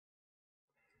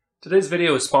Today's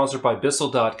video is sponsored by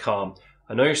Bissell.com.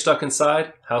 I know you're stuck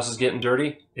inside, house is getting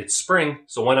dirty, it's spring,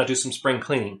 so why not do some spring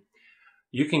cleaning?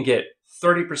 You can get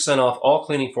 30% off all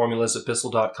cleaning formulas at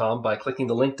Bissell.com by clicking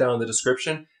the link down in the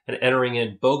description and entering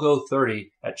in BOGO30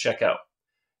 at checkout.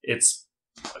 It's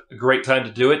a great time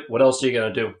to do it. What else are you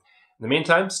going to do? In the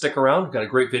meantime, stick around. We've got a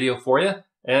great video for you.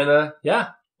 And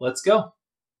yeah, let's go.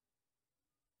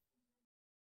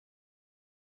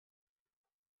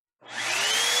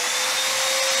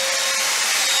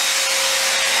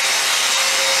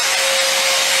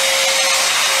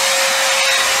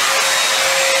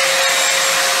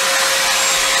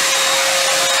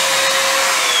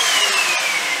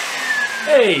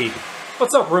 Hey,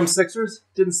 what's up, Room Sixers?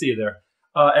 Didn't see you there.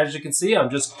 As you can see, I'm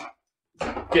just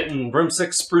getting Room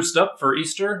 6 spruced up for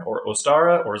Easter, or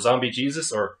Ostara, or Zombie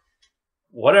Jesus, or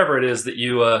whatever it is that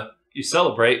you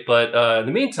celebrate. But in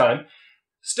the meantime,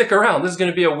 stick around. This is going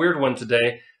to be a weird one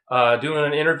today. Doing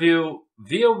an interview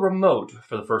via remote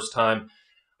for the first time.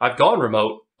 I've gone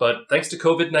remote, but thanks to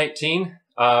COVID-19,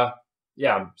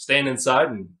 yeah, I'm staying inside,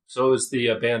 and so is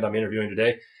the band I'm interviewing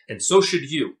today, and so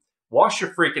should you. Wash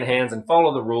your freaking hands and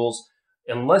follow the rules.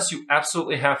 Unless you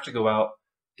absolutely have to go out,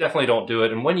 definitely don't do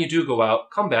it. And when you do go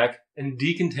out, come back and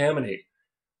decontaminate.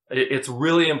 It's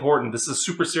really important. This is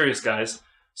super serious, guys.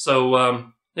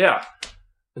 So, yeah.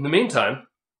 In the meantime,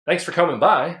 thanks for coming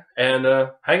by and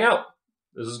hang out.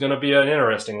 This is going to be an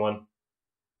interesting one.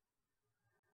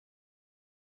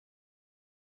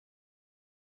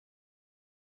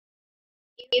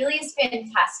 Ely is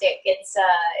fantastic.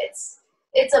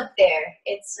 It's up there.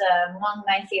 It's among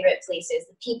my favorite places.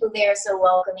 The people there are so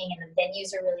welcoming, and the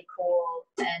venues are really cool,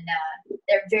 and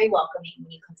they're very welcoming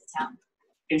when you come to town.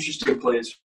 Interesting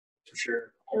place, for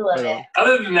sure. I love it.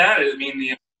 Other than that, I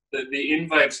mean, the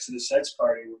invites to the sex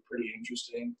party were pretty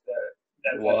interesting.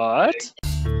 What?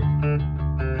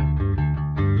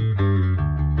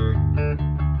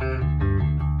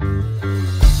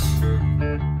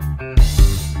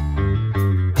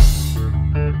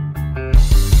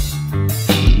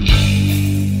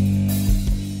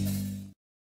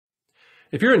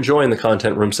 If you're enjoying the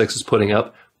content Room 6 is putting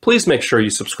up, please make sure you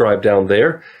subscribe down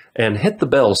there and hit the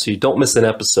bell so you don't miss an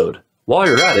episode. While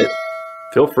you're at it,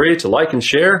 feel free to like and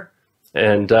share,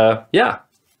 and yeah,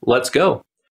 let's go.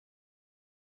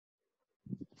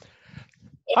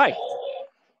 Hi.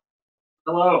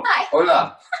 Hello. Hi.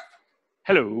 Hola.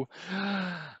 Hello.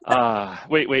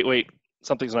 Wait.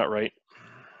 Something's not right.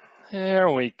 There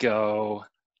we go.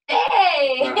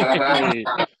 Hey! Hey.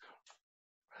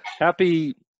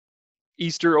 Happy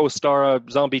Easter Ostara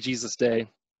Zombie Jesus Day,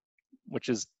 which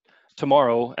is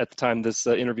tomorrow at the time this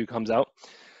interview comes out.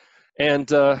 And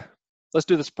let's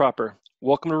do this proper.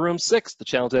 Welcome to Room 6, the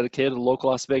channel dedicated to the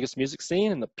local Las Vegas music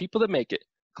scene and the people that make it,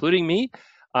 including me.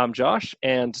 I'm Josh,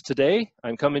 and today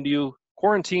I'm coming to you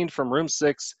quarantined from Room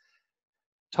 6,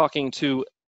 talking to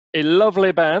a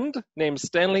lovely band named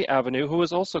Stanley Ave, who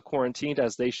is also quarantined,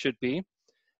 as they should be.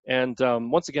 And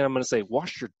once again, I'm going to say,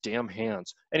 wash your damn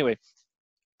hands. Anyway,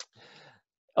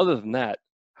 other than that,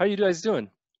 how are you guys doing?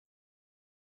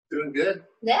 Doing good.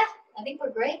 Yeah, I think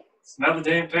we're great. It's another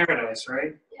day in paradise,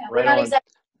 right? Yeah, Right we're not on.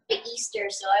 exactly Easter,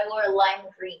 so I wore a lime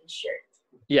green shirt.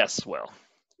 Yes, well.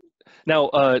 Now,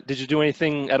 did you do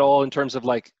anything at all in terms of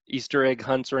like Easter egg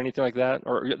hunts or anything like that?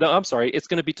 Or no, I'm sorry, it's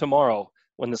going to be tomorrow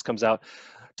when this comes out.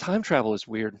 Time travel is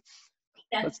weird.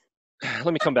 Yeah.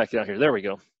 Let me come back down here. There we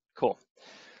go. Cool.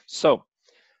 So,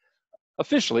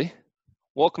 officially,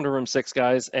 welcome to Room 6,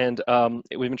 guys. And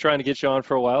we've been trying to get you on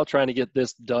for a while, trying to get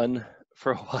this done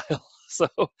for a while. So,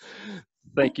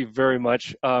 thank you very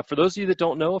much. For those of you that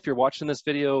don't know, if you're watching this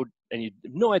video and you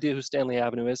have no idea who Stanley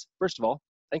Ave is, first of all,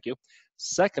 thank you.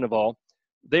 Second of all,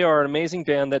 they are an amazing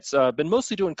band that's been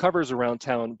mostly doing covers around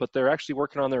town, but they're actually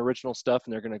working on their original stuff,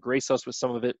 and they're going to grace us with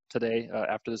some of it today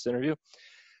after this interview.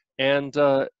 And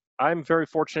I'm very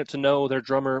fortunate to know their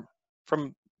drummer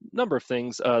from a number of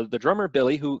things. The drummer,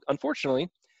 Billy, who unfortunately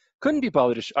couldn't be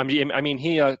bothered to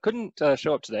he couldn't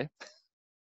show up today.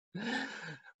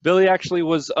 Billy actually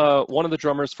was one of the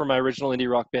drummers for my original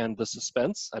indie rock band, The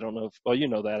Suspense. I don't know if, well, you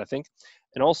know that, I think.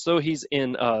 And also he's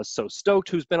in So Stoked,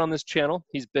 who's been on this channel.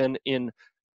 He's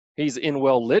in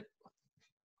Well Lit,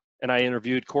 and I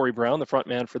interviewed Corey Brown, the front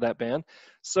man for that band.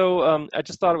 So I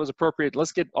just thought it was appropriate.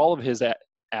 Let's get all of his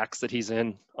acts that he's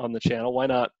in on the channel. Why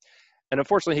not? And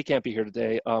unfortunately, he can't be here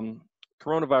today.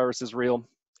 Coronavirus is real,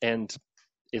 and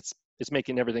it's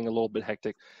making everything a little bit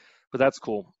hectic. But that's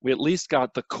cool. We at least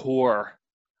got the core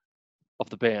of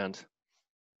the band.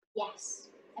 Yes.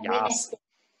 And Yes.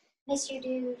 we miss you,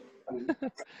 dude.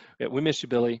 Yeah, we miss you,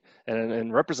 Billy,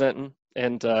 and representing.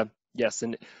 And yes,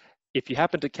 and if you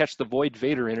happen to catch the Void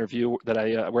Vader interview that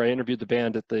where I interviewed the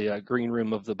band at the green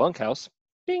room of the bunkhouse,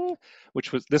 ding,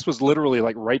 this was literally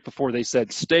like right before they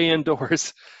said stay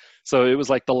indoors. So it was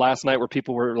like the last night where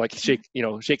people were like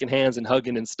shaking hands and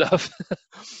hugging and stuff.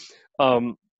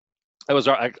 I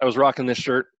was rocking this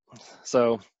shirt,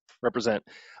 so represent.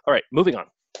 All right, moving on.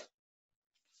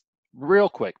 Real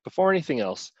quick, before anything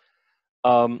else,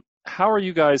 how are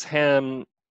you guys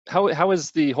how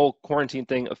is the whole quarantine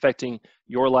thing affecting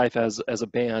your life as a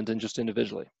band and just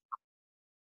individually?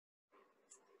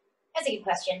 That's a good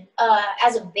question.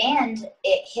 As a band,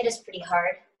 it hit us pretty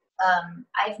hard.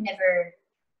 I've never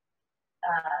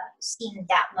seen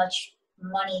that much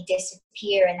money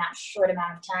disappear in that short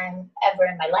amount of time ever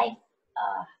in my life.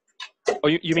 Oh,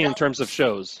 you mean in terms of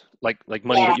shows, like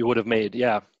money that you would have made?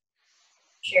 Yeah.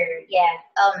 Sure. Yeah.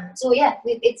 So yeah,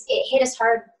 it hit us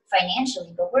hard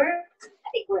financially, but I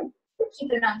think we're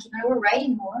keeping on keeping. We're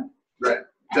writing more. Right.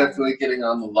 Definitely getting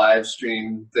on the live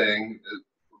stream thing,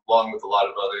 along with a lot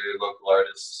of other local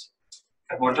artists.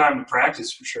 Have more time to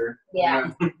practice for sure.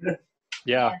 Yeah.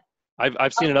 Yeah.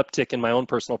 I've seen an uptick in my own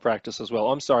personal practice as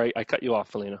well. I'm sorry, I cut you off,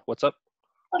 Felina. What's up?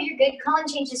 Oh, you're good. Colin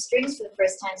changed his strings for the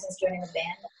first time since joining the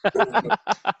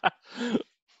band.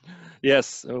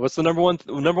 Yes. What's the number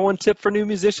one tip for new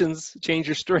musicians? Change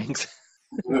your strings.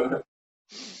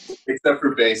 Except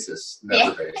for bassists,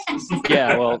 never bassists.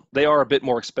 Yeah, well, they are a bit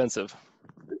more expensive.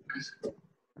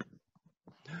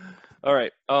 All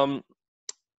right. How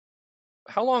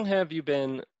long have you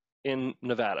been in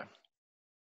Nevada?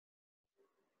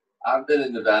 I've been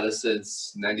in Nevada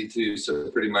since '92, so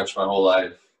pretty much my whole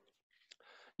life.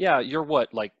 Yeah, you're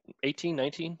what, like 18,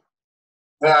 19?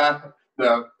 No,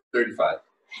 35.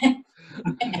 You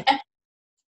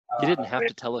didn't have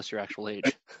to tell us your actual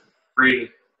age. 3.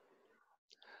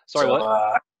 Sorry, So,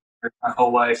 what? My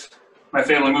whole life. My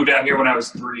family moved out here when I was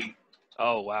 3.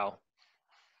 Oh, wow.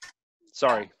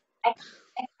 Sorry.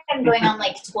 I'm going on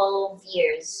like 12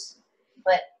 years,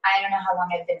 but I don't know how long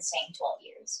I've been saying 12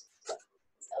 years.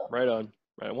 So. Right on.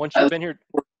 Right. Once you've been here,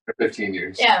 15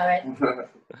 years. Yeah, right.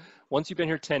 once you've been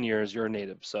here 10 years, you're a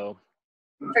native. So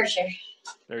For sure.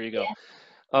 there you go.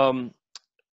 Yeah.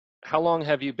 How long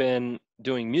have you been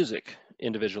doing music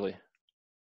individually?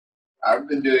 I've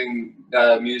been doing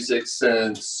music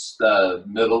since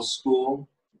middle school,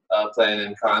 playing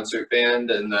in concert band,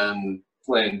 and then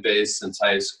playing bass since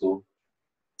high school.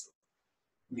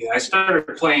 Yeah, I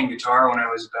started playing guitar when I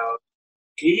was about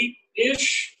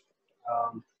 8-ish.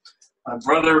 My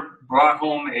brother brought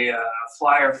home a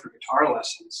flyer for guitar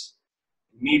lessons.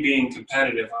 Me being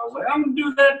competitive, I was like, I'm going to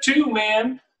do that too,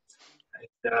 man.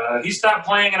 And, he stopped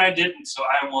playing and I didn't, so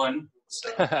I won. So,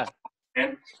 I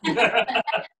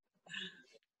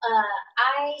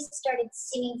started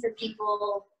singing for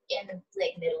people in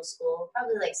like middle school,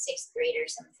 probably like 6th grade or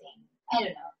something. I don't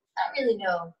know. I don't really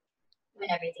know when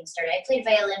everything started. I played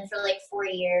violin for like 4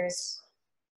 years.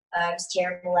 I was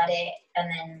terrible at it,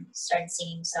 and then started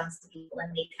singing songs to people,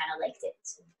 and they kind of liked it.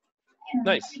 So, I don't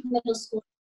know, Nice. middle school.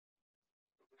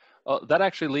 That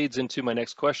actually leads into my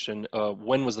next question.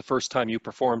 When was the first time you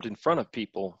performed in front of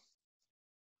people?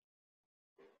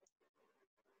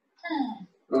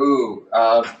 Ooh,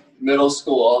 middle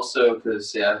school also,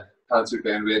 because, concert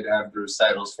band, we had to have the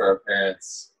recitals for our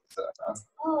parents. So,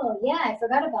 Oh yeah, I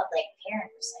forgot about like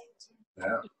parent recital too.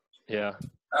 yeah. Yeah.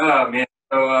 oh, man.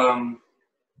 So,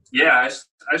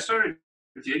 I started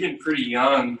gigging pretty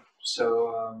young.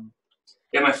 So,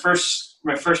 my first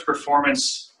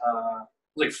performance was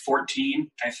like 14.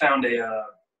 I found a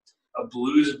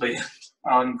blues band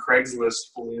on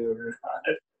Craigslist, believe it or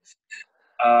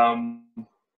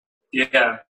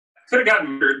not. Could have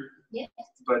gotten murdered,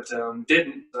 but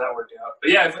didn't. So that worked out.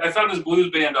 But yeah, I found this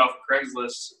blues band off of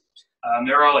Craigslist.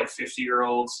 They were all like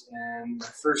 50-year-olds, and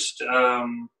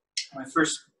my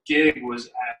first gig was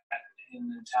in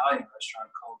an Italian restaurant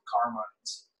called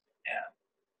Carmine's.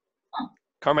 Yeah.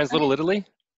 Carmine's Little Italy?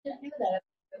 I didn't know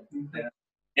that.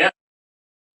 Yeah.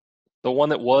 The one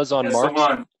that was on That's the Mark's?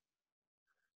 one.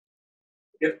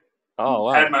 Yep. Oh,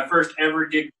 wow. I had my first ever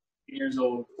gig at 15 years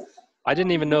old. I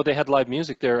didn't even know they had live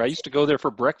music there. I used to go there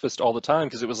for breakfast all the time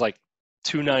because it was like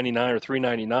 $2.99 or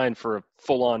 $3.99 for a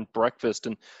full-on breakfast.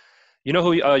 And you know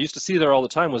who I used to see there all the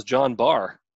time was John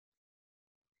Barr.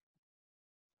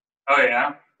 Oh,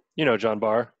 yeah? You know John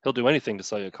Barr. He'll do anything to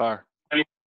sell you a car.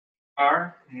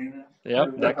 Car?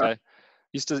 Yep, that guy.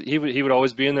 He would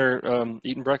always be in there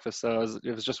eating breakfast. It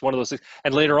was just one of those things.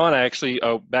 And later on, I actually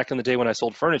back in the day when I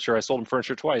sold furniture, I sold him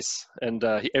furniture twice. And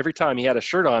every time he had a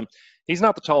shirt on, he's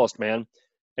not the tallest man,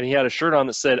 and he had a shirt on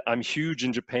that said, "I'm huge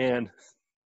in Japan."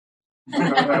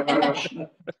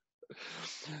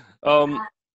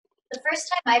 The first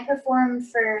time I performed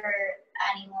for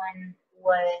anyone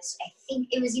was, I think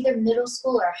it was either middle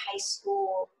school or high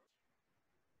school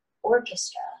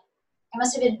orchestra. It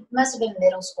must have been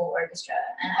middle school orchestra,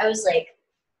 and I was like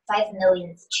 5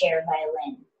 millionth chair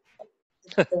violin.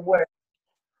 The worst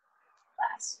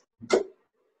class.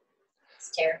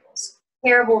 It's terrible.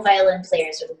 Terrible violin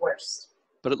players are the worst.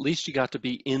 But at least you got to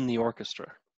be in the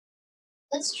orchestra.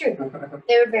 That's true.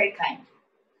 They were very kind.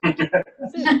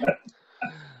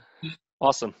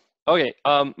 Awesome. Okay,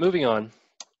 moving on.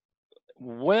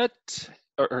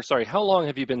 How long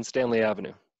have you been Stanley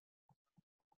Avenue?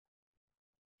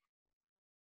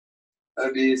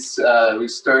 We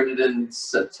started in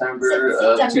September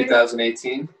of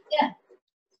 2018. Yeah.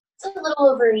 It's a little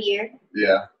over a year.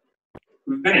 Yeah.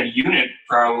 We've been a unit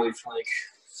probably for like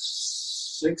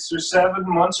 6 or 7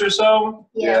 months or so.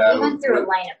 Yeah, we went through a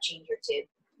lineup change or two.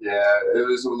 Yeah, it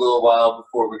was a little while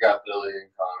before we got Billy and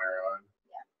Connor on.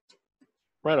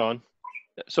 Right on.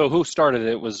 So who started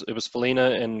it? Was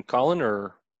Felina and Colin,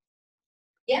 or?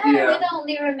 Yeah, we're the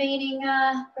only remaining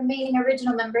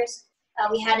original members.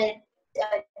 We had a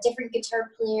different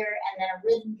guitar player and then a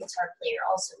rhythm guitar player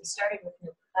also. We started with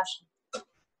no percussion.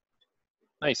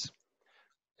 Nice.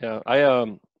 Yeah,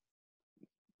 I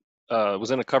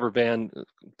was in a cover band.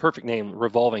 Perfect name,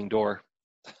 Revolving Door.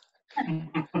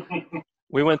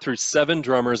 We went through 7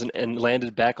 drummers and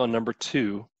landed back on number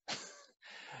 2.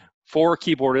 4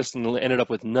 keyboardists and ended up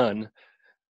with none.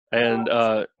 And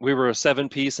we were a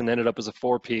 7-piece and ended up as a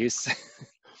 4-piece.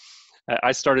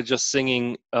 I started just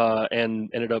singing and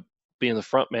ended up being the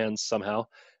front man somehow.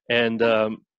 And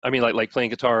I mean, like playing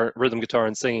guitar, rhythm guitar,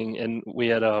 and singing. And we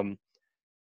had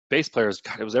bass players.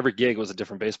 God, it was every gig was a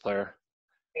different bass player.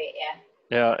 Great, yeah.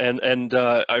 Yeah, and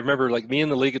I remember like me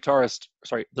and the lead guitarist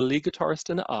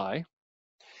and I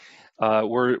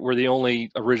were the only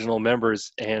original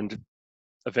members, and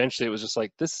eventually it was just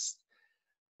like it's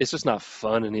just not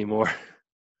fun anymore.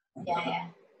 Yeah.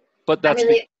 But that's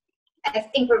I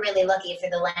think we're really lucky for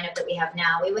the lineup that we have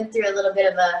now. We went through a little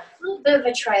bit of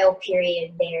a trial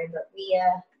period there, but we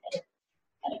had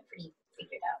it pretty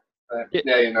figured out.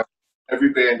 Yeah, every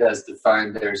band has to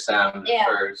find their sound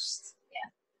first. Yeah.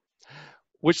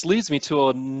 Which leads me to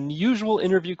an unusual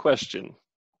interview question.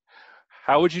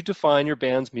 How would you define your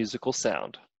band's musical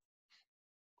sound?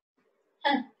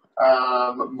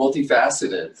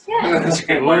 Multifaceted. Yeah. That's a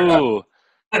good word. Ooh.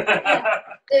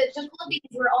 The cool thing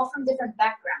is we're all from different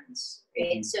backgrounds,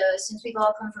 right? So since we've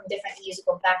all come from different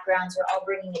musical backgrounds, we're all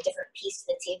bringing a different piece to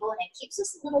the table, and it keeps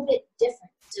us a little bit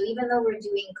different. So even though we're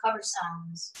doing cover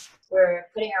songs, we're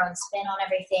putting our own spin on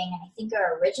everything, and I think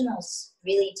our originals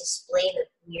really display the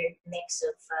weird mix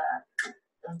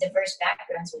of diverse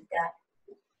backgrounds we've got.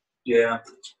 Yeah,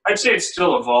 I'd say it's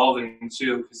still evolving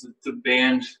too, because the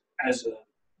band the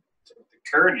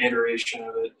current iteration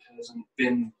of it hasn't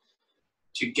been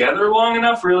together long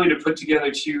enough really to put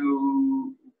together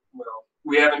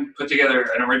we haven't put together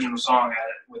an original song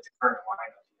with the current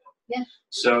lineup yet. Yeah.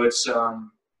 So it's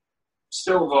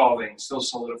still evolving, still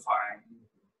solidifying.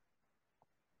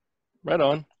 Right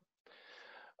on.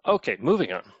 Okay,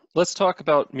 moving on. Let's talk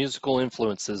about musical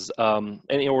influences.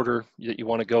 Any order that you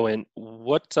want to go in.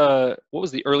 What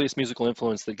was the earliest musical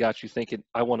influence that got you thinking,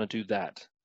 I want to do that?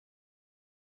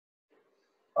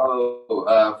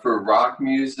 For rock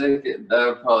music, that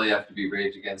would probably have to be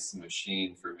Rage Against the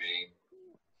Machine for me.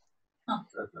 Huh.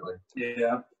 Definitely.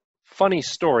 Yeah. Funny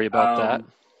story about that.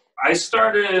 I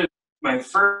started my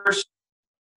first.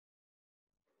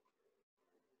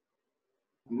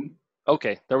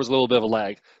 Okay, there was a little bit of a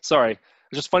lag. Sorry.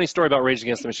 Just funny story about Rage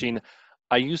Against the Machine.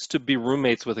 I used to be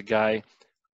roommates with a guy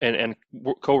and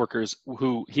coworkers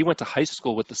who he went to high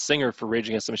school with the singer for Rage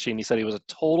Against the Machine. He said he was a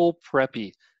total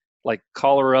preppy, like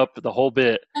collar up, the whole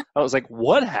bit. I was like,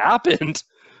 what happened?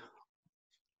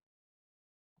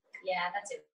 Yeah,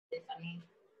 that's really funny.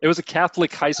 It was a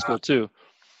Catholic high school too.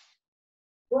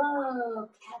 Whoa,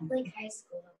 Catholic high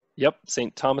school. Yep,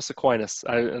 St. Thomas Aquinas.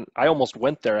 I almost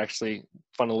went there actually,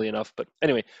 funnily enough. But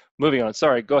anyway, moving on.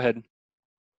 Sorry, go ahead.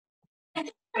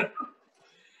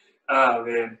 Oh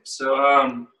man,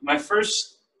 so my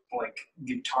first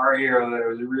guitar hero that I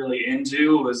was really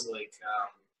into was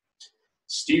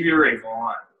Stevie Ray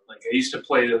Vaughan. Like I used to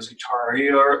play those Guitar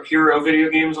Hero video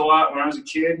games a lot when I was a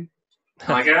kid.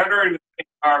 Like I had already been playing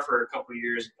guitar for a couple of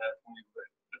years at that point, but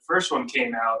the first one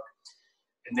came out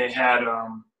and they had it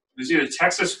was either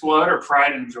Texas Flood or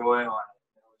Pride and Joy on it.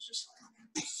 It was just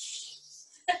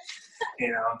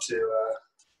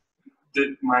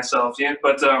to myself, yeah.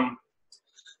 But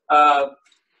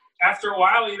after a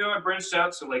while, I branched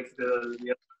out to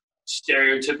the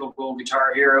stereotypical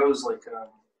guitar heroes like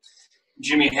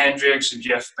Jimi Hendrix and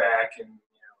Jeff Beck and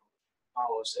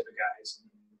all those type of guys. And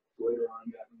later on,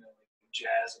 got into like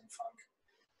jazz and funk.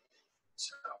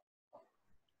 So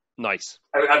Nice.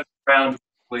 I've around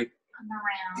like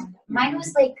Around. Mine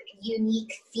was like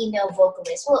unique female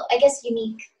vocalist. Well, I guess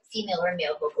unique female or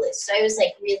male vocalist. So I was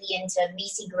like really into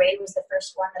Macy Gray was the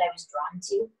first one that I was drawn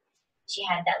to. She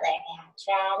had that like I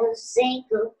try to say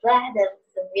goodbye, the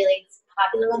really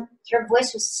popular one. Her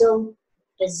voice was so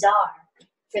bizarre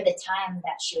for the time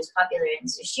that she was popular in.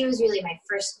 So she was really my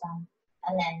first one.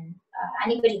 And then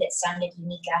anybody that sounded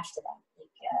unique after that.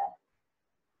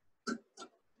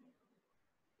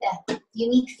 Like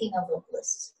unique female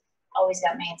vocalists always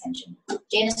got my attention.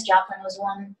 Janis Joplin was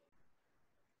one,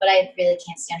 but I really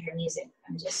can't stand her music.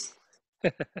 I'm just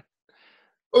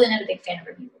really not a big fan of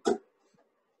her music.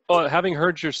 Well, having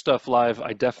heard your stuff live,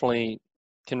 I definitely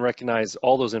can recognize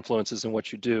all those influences in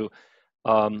what you do,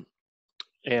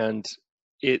 and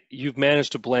you've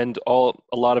managed to blend a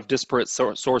lot of disparate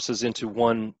sources into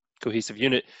one cohesive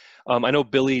unit. I know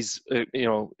Billy's,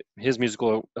 his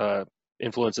musical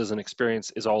influences and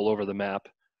experience is all over the map.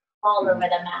 All over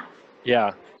the map.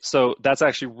 Yeah, so that's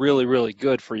actually really, really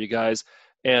good for you guys.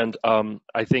 And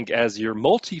I think as your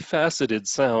multifaceted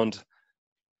sound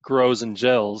grows and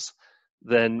gels,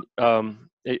 then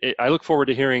I look forward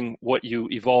to hearing what you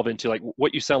evolve into, like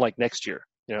what you sound like next year,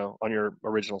 on your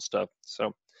original stuff.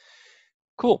 So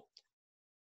cool.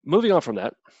 Moving on from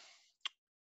that,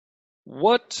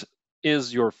 what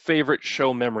is your favorite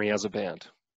show memory as a band?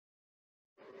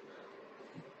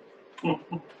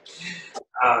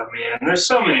 Oh man, there's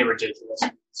so many ridiculous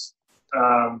ones.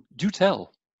 Do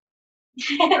tell.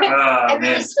 I really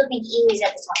Man. still think Ely's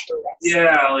at the top of the list.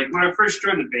 Yeah, like when I first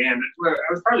joined the band,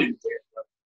 I was probably in the band for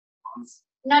a month.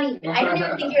 Not even. I don't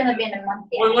even think you're in the band a month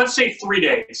yet. Well, let's say 3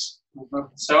 days.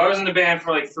 So I was in the band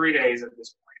for like 3 days at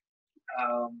this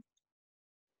point.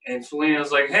 And Felina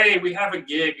was like, "Hey, we have a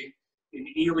gig in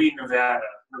Ely, Nevada,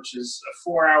 which is a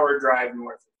 4-hour drive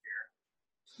north of here."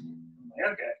 I'm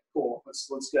like, "Okay, cool. Let's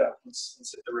go. Let's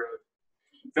hit the road.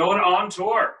 Going on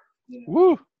tour."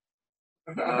 Woo!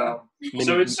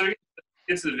 So it's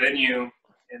the venue,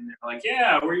 and they're like,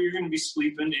 "Yeah, where you're going to be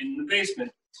sleeping in the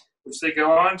basement," which they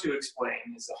go on to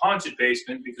explain is the haunted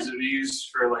basement because it was used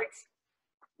for like,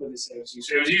 what did they say?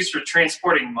 It was used for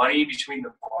transporting money between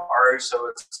the bars. So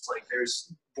it's like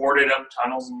there's boarded up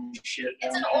tunnels and shit.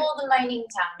 It's an old mining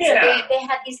town. Yeah. So they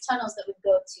had these tunnels that would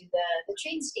go to the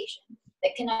train station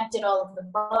that connected all of the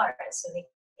bars, so they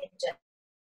could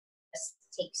just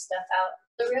take stuff out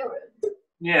the railroad.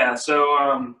 Yeah,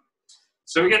 so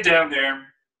we get down there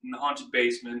in the haunted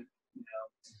basement,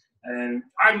 and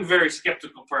I'm a very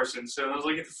skeptical person, so I was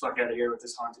like, "Get the fuck out of here with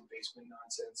this haunted basement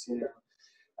nonsense,"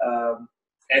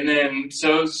 And then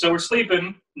so we're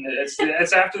sleeping.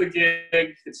 It's after the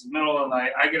gig. It's the middle of the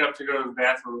night. I get up to go to the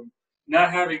bathroom,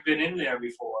 not having been in there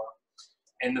before,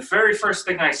 and the very first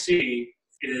thing I see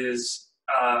is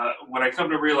what I come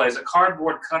to realize a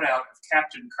cardboard cutout of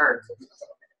Captain Kirk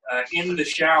in the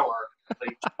shower.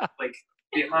 Like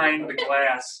behind the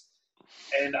glass,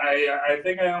 and I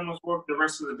think I almost woke the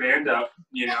rest of the band up,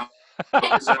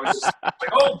 because I was just like,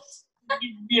 "Oh,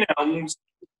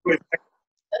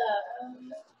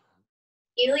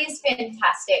 Ely's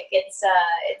fantastic. It's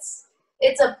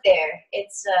up there.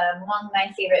 It's among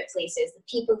my favorite places. The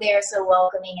people there are so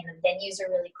welcoming, and the venues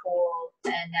are really cool,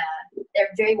 and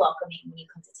they're very welcoming when you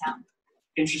come to town.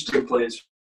 Interesting place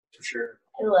for sure.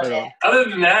 I love it. Other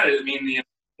than that, I mean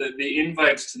the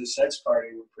invites to the sex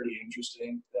party were pretty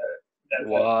interesting.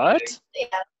 What?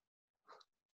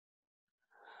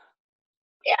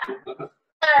 Yeah.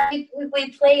 We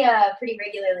play pretty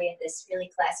regularly at this really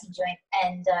classy joint,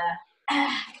 and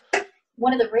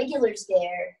one of the regulars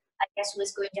there, I guess,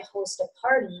 was going to host a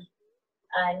party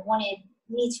and wanted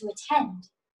me to attend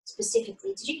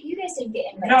specifically. You guys didn't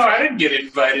get invited? No, I didn't get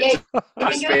invited to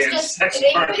this band's sex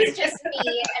party. It was just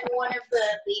me and one of the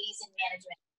ladies in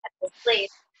management at this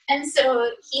place. And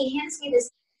so he hands me this,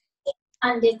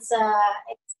 and it's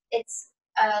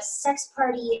a sex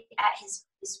party at his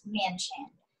mansion,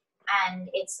 and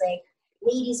it's like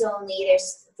ladies only.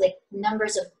 There's like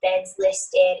numbers of beds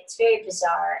listed. It's very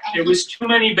bizarre. And it was too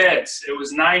many beds. It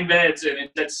was 9 beds, and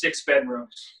it had 6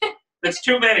 bedrooms. That's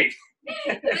too many.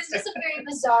 It was just a very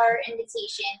bizarre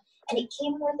invitation, and it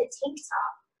came with a tank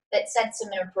top that said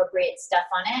some inappropriate stuff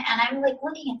on it. And I'm like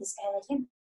looking at this guy like,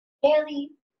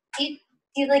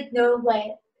 you like know who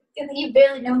you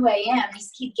barely know who I am.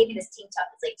 Just keep giving this tank top.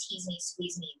 It's like tease me,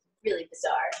 squeeze me. Really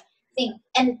bizarre thing.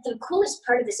 And the coolest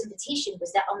part of this invitation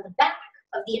was that on the back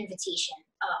of the invitation,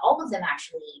 all of them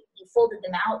actually, you folded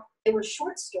them out. There were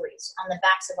short stories on the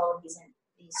backs of all of these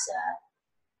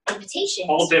invitations.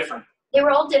 All different. They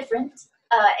were all different.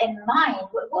 And mine,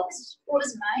 what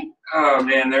was mine? Oh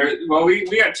man,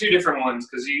 we got two different ones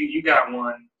because you got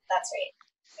one. That's right.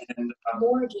 And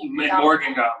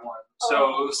Morgan got one.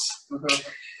 So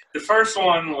the first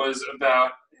one was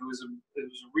about it was a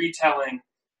retelling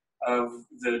of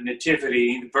the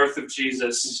Nativity, the birth of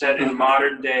Jesus, set in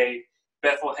modern day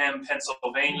Bethlehem,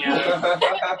 Pennsylvania,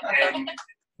 and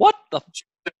What the?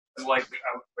 like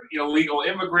an illegal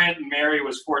immigrant, and Mary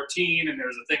was 14, and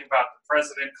there's a thing about the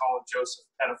president calling Joseph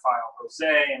pedophile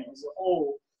Jose, and it was a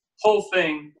whole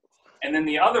thing. And then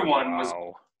the other one was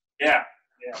yeah,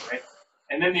 right.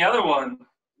 And then the other one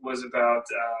was about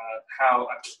how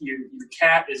your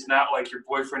cat is not like your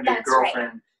boyfriend or your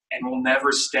girlfriend, and will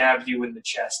never stab you in the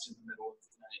chest in the middle of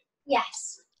the night.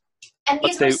 Yes, and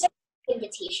these were separate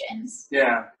invitations.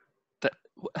 Yeah.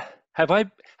 Have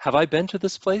I been to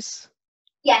this place?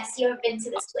 Yes, you have been to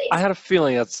this place. I had a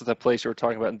feeling that's the place you were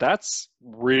talking about, and that's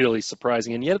really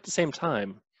surprising, and yet at the same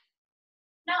time,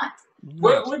 not.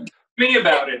 What me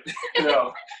about it?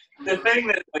 The thing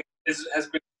that has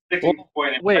been sticking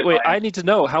point. Wait! I need to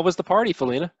know, how was the party,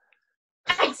 Felina?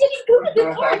 I didn't go to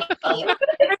the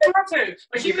party.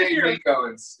 You made me go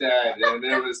instead, and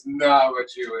it was not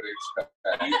what you would expect.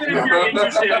 Even if you're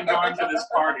interested in going to this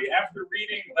party, after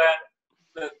reading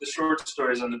the short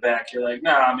stories on the back, you're like,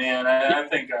 nah, man, I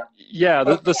think I'm... Yeah,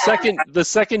 the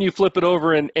second you flip it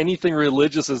over and anything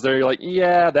religious is there, you're like,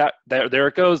 yeah, there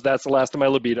it goes. That's the last of my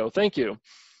libido. Thank you.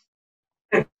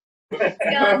 Yeah,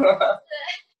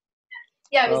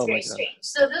 it was very strange.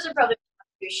 So those are probably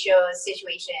your show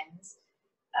situations.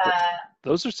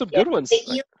 Those are some good ones.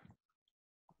 The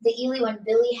Ely one,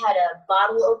 Billy had a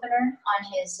bottle opener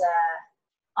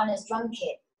on his drum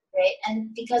kit, right?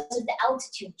 And because of the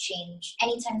altitude change,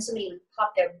 anytime somebody would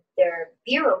pop their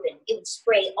beer open, it would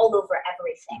spray all over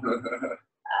everything.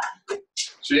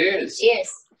 Cheers.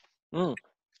 Cheers.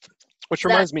 Which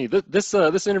reminds me, this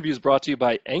interview is brought to you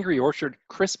by Angry Orchard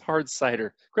Crisp Hard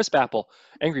Cider. Crisp Apple.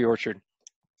 Angry Orchard.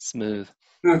 Smooth.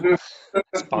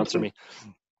 Sponsor me.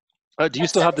 Do you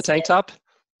still have the tank top?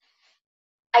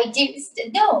 I do.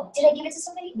 No. Did I give it to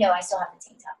somebody? No, I still have the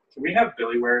tank top. Can we have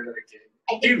Billy wear it at a gig?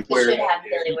 I think we should have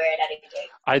Billy wear it at a gig.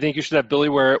 I think you should have Billy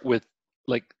wear it with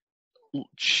like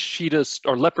cheetah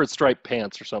or leopard striped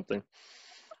pants or something.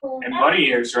 And bunny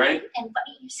ears, right? And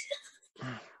bunny ears.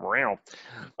 Wow.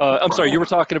 I'm sorry, you were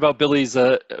talking about Billy's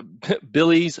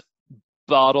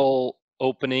bottle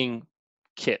opening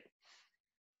kit.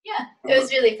 Yeah, it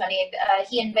was really funny.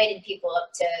 He invited people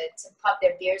up to pop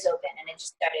their beers open, and it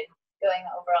just started going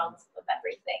over all of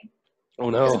everything. Oh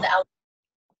no!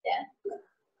 Yeah.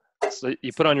 So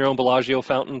you put on your own Bellagio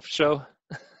fountain show?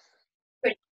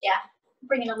 Yeah,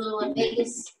 bringing a little of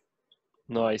Vegas.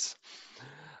 Nice.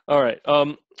 All right.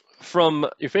 From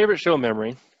your favorite show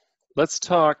memory, let's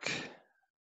talk.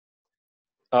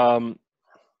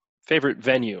 Favorite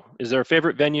venue. Is there a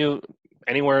favorite venue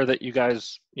anywhere that you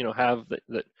guys have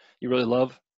that you really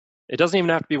love? It doesn't even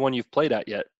have to be one you've played at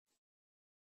yet.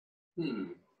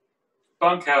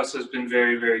 Bunkhouse has been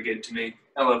very, very good to me.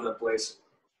 I love that place.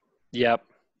 Yep.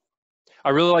 I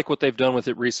really like what they've done with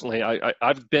it recently.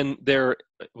 I've been there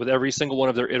with every single one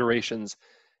of their iterations.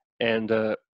 And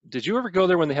did you ever go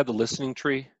there when they had the listening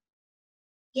tree?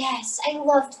 Yes, I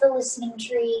loved the listening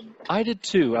tree. I did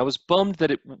too. I was bummed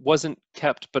that it wasn't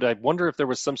kept, but I wonder if there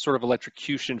was some sort of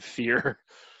electrocution fear.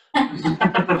 So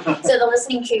the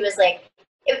listening tree was like,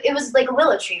 it was like a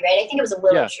willow tree, right? I think it was a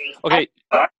willow tree. Okay.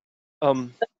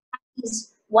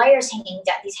 These wires hanging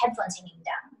down, these headphones hanging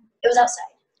down. It was outside.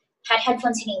 Had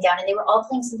headphones hanging down, and they were all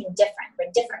playing something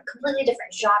different, completely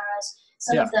different genres.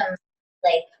 Some of them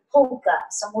like polka,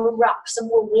 some were rock, some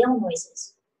were whale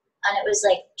noises. And it was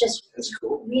like just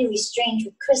really strange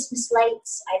with Christmas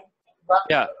lights. I loved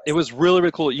it. Yeah, it was really,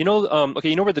 really cool. You know,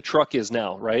 you know where the truck is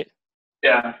now, right?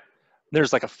 Yeah.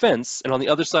 There's like a fence, and on the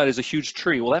other side is a huge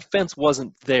tree. Well, that fence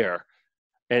wasn't there,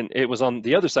 and it was on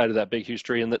the other side of that big, huge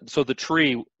tree. And so the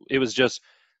tree, it was just,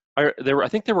 I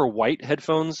think there were white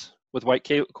headphones with white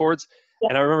cords,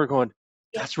 and I remember going,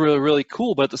 "That's really, really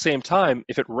cool." But at the same time,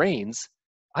 if it rains,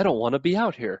 I don't want to be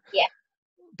out here. Yeah.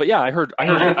 But yeah, I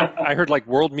heard like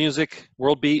world music,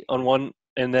 world beat on one,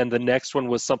 and then the next one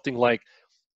was something like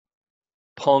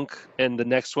punk, and the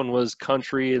next one was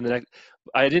country, and the next.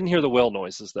 I didn't hear the whale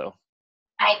noises though.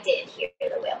 I did hear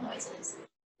the whale noises.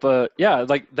 But yeah,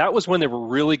 like that was when they were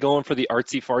really going for the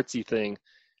artsy fartsy thing.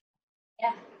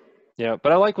 Yeah. Yeah,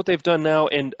 but I like what they've done now,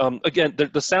 and again,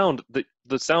 the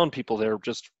sound people there,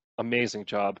 just amazing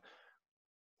job.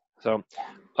 So,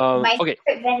 my favorite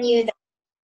venue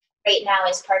right now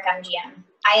is Park MGM.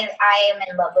 I am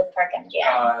in love with Park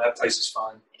MGM. That place is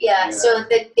fun. Yeah. Yeah. So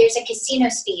there's a casino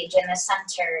stage in the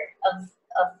center of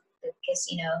the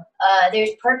casino. There's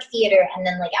Park Theater, and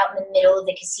then like out in the middle of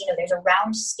the casino, there's a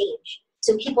round stage.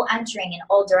 So people entering in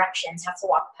all directions have to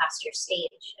walk past your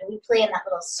stage, and we play in that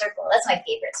little circle. That's my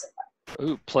favorite so far.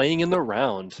 Ooh, playing in the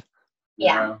round.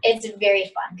 Yeah, it's very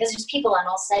fun because there's people on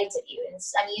all sides of you, and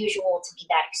it's unusual to be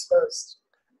that exposed.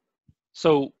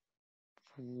 So,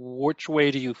 which way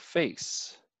do you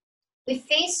face? We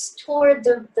face toward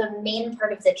the main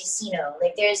part of the casino.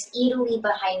 Like there's Italy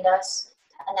behind us,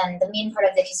 and then the main part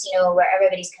of the casino where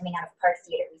everybody's coming out of Park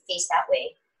Theater. We face that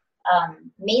way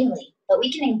mainly, but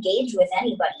we can engage with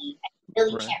anybody.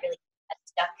 Really Right. can't really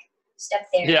get stuck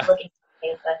there Yeah. looking.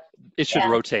 But It should Yeah.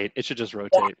 rotate. It should just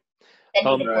rotate.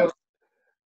 then you Right. go,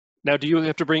 Now, do you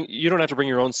have to bring? You don't have to bring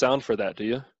your own sound for that, do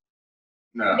you?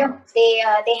 No. no, they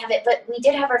have it. But we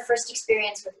did have our first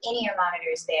experience with in-ear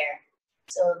monitors there,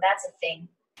 so that's a thing.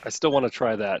 I still want to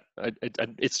try that.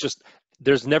 It's just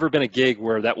there's never been a gig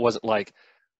where that wasn't like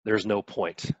there's no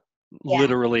point. Yeah.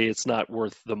 Literally, it's not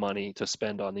worth the money to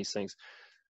spend on these things.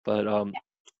 But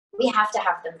We have to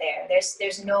have them there.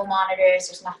 There's no monitors.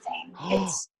 There's nothing.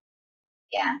 It's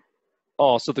yeah.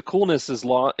 oh, so the coolness is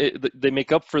they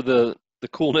make up for the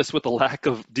coolness with the lack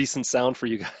of decent sound for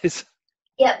you guys.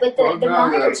 Yeah, but the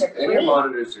monitors are Any great.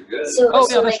 monitors are good. So, Oh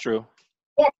so yeah, like, that's true.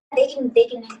 yeah, they can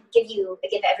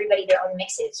give everybody their own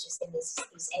mixes just in these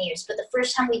in-ears. But the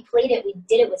first time we played it, we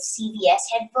did it with CVS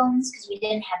headphones because we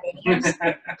didn't have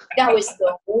in-ears. That was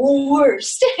the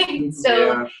worst. So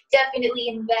Yeah. definitely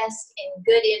invest in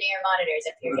good in-ear monitors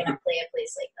if you're gonna play a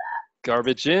place like that.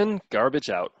 Garbage in,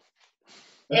 garbage out.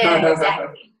 Yeah,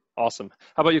 exactly. Awesome.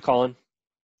 How about you, Colin?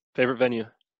 Favorite venue?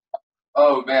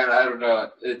 Oh man, I don't know.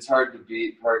 It's hard to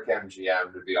beat Park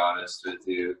MGM, to be honest with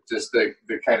you. Just the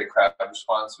kind of crowd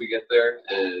response we get there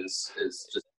is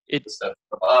just It- stuff.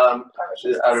 I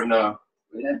don't know.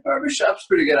 Yeah, barbershop's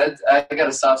pretty good. I got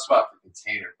a soft spot for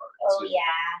Container Park. Oh too. yeah,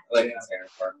 I like Container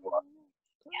Park a lot.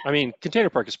 I mean, Container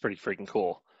Park is pretty freaking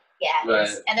cool. yeah, Right.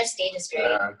 and their stage is great.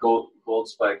 Gold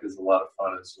Spike is a lot of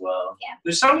fun as well.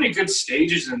 There's so many good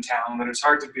stages in town that it's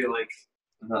hard to be like,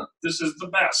 Uh-huh. this is the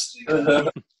best. You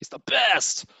know? He's the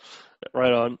best.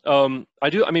 Right on.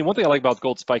 I mean, one thing I like about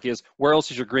Gold Spike is where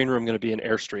else is your green room going to be an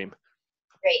Airstream?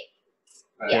 Great.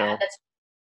 Yeah, Yeah. that's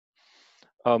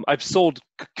I've sold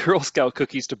Girl Scout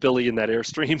cookies to Billy in that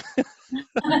Airstream.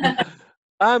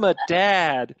 I'm a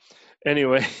dad.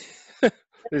 Anyway,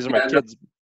 these are my Yeah, kids.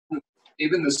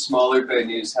 Even the smaller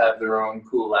venues have their own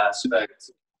cool aspects.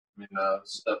 You know,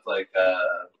 stuff like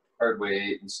hard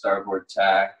weight and starboard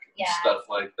tack and Yeah. stuff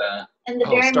like that. and the Oh,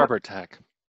 Barrymore Starboard Tack.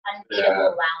 unbeatable Yeah.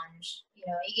 lounge. You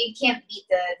know, you can't beat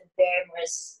the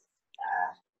Barrymore's,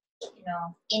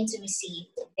 intimacy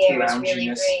there is really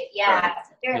Lounginess. great. Yeah,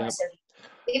 Barrymore's so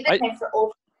we've been there for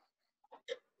over.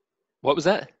 What was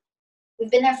that? We've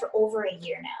been there for over a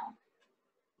year now.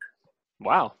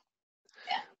 Wow.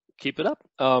 Yeah. Keep it up.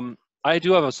 I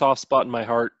do have a soft spot in my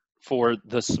heart for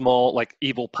the small, like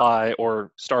Evil Pie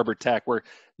or Starboard Tack, where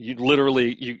you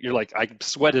literally you're like, I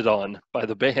sweated on by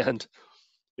the band,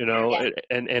 you know, Yeah.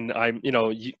 and I'm, you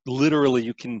know, literally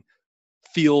you can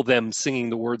feel them singing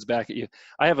the words back at you.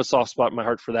 I have a soft spot in my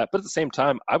heart for that, but at the same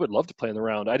time, I would love to play in the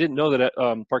round. I didn't know that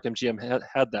Park MGM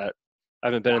had that. I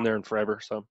haven't been in there in forever,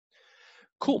 so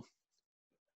cool.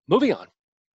 Moving on.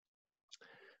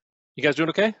 You guys doing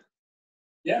okay?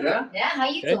 Yeah. Yeah, how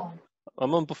you Okay. doing?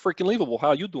 I'm unbelievable.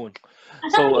 How you doing?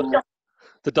 So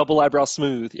the double eyebrow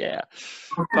smooth, yeah.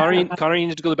 Connor, you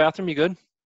need to go to the bathroom. You good?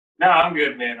 No, I'm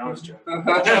good, man. I was joking. All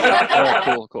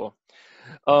right, cool.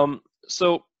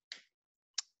 So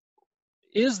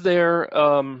is there?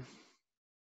 No,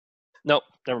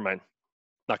 never mind.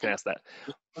 Not gonna ask that.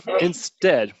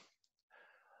 Instead,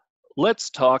 let's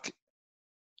talk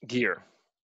gear.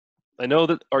 I know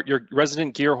that your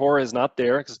resident gear whore is not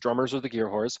there because drummers are the gear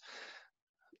whores,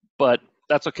 but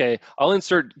that's okay. I'll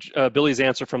insert Billy's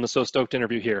answer from the So Stoked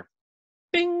interview here.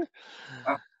 Bing.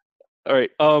 All right.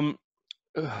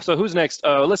 So who's next?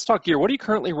 Let's talk gear. What are you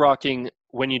currently rocking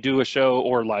when you do a show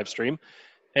or live stream?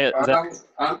 And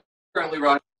I'm currently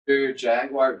rocking a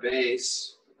Jaguar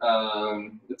bass.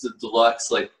 It's a deluxe,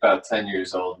 like about 10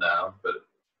 years old now, but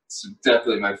it's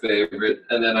definitely my favorite.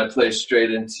 And then I play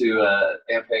straight into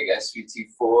Ampeg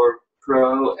SVT4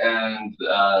 Pro and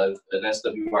an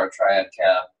SWR Triad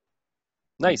cab.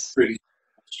 nice. Pretty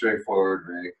straightforward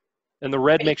rig. And the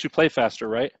red makes you play faster,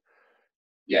 right?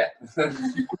 Yeah.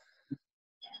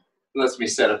 Lets me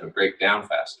set up and break down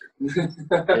faster.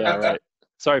 Yeah, right.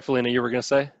 Sorry, Felina, you were gonna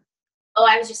say? Oh,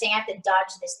 I was just saying I have to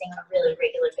dodge this thing on a really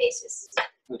regular basis.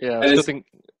 Yeah, And it's a good it's- thing.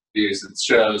 interviews and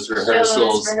shows,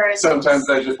 rehearsals. Sometimes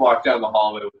I just walk down the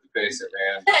hallway with the bass at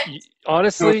hand.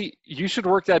 Honestly, you should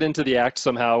work that into the act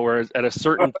somehow, where at a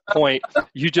certain point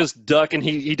you just duck and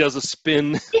he does a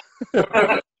spin.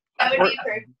 That would be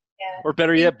perfect. Yeah. Or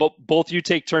better yet, both you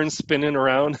take turns spinning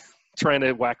around trying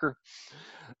to whack her.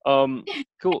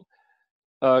 Cool.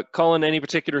 Colin, any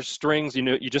particular strings? You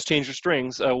know, you just changed your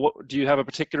strings. What do you have a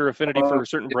particular affinity for a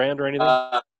certain brand or anything?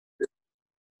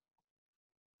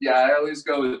 Yeah, I always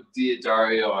go with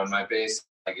Diodario on my bass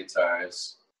and my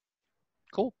guitars.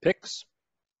 Cool. Picks,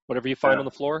 whatever you find on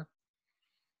the floor.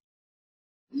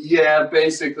 Yeah,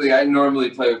 basically, I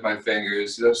normally play with my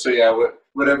fingers. So yeah,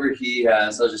 whatever he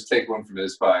has, I'll just take one from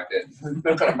his pocket.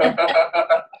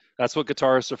 That's what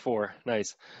guitarists are for.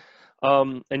 Nice.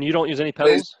 And you don't use any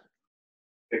pedals?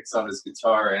 Picks on his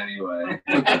guitar anyway.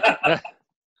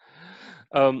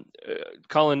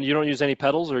 Colin, you don't use any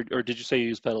pedals, or did you say you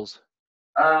use pedals?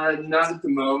 Not at the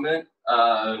moment.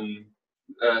 I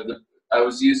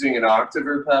was using an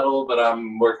Octaver pedal, but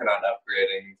I'm working on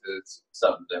upgrading to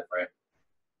something different.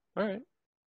 All right.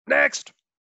 Next.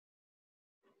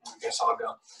 I guess I'll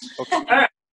go. Okay. All right.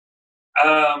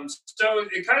 So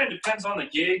it kind of depends on the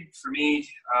gig for me.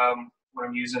 What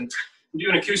I'm using. I'm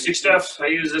doing acoustic stuff. I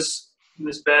use this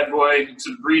bad boy. It's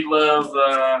a Breedlove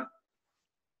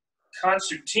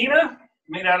concertina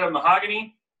made out of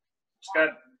mahogany. It's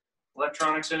got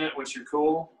electronics in it, which are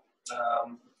cool.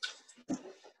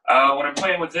 When I'm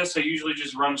playing with this, I usually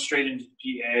just run straight into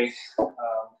PA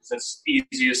because that's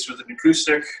easiest with an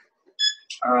acoustic.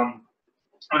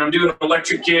 When I'm doing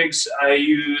electric gigs, I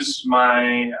use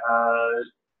my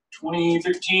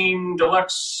 2013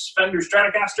 Deluxe Fender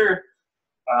Stratocaster.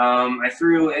 I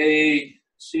threw a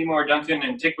Seymour Duncan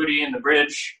Antiquity in the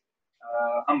bridge.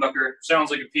 Humbucker.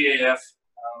 Sounds like a PAF.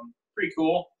 Pretty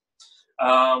cool.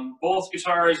 Both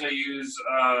guitars I use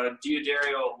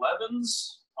Diodario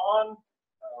 11s on.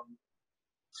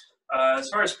 As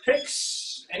far as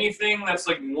picks, anything that's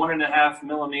like 1.5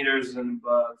 millimeters and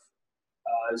above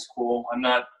is cool. I'm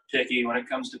not picky when it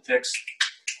comes to picks.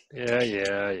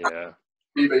 Yeah.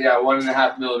 But yeah,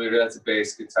 1.5 millimeter, that's a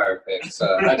bass guitar pick.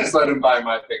 So I just let him buy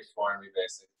my picks for me,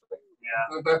 basically.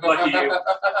 Yeah, lucky you.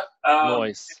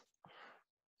 Nice.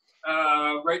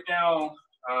 Right now,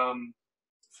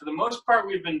 for the most part,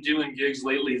 we've been doing gigs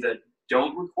lately that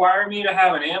don't require me to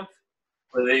have an amp,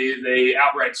 where they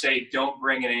outright say don't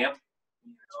bring an amp.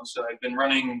 You know, so I've been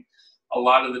running a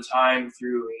lot of the time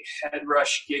through a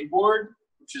Headrush gig board,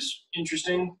 which is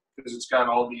interesting because it's got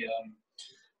all the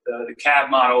cab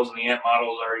models and the amp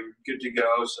models are good to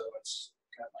go. So it's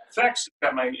got my effects, it's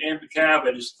got my amp and cab.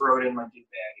 I just throw it in my gig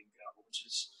bag and go, which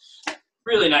is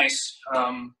really nice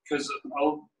because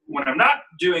when I'm not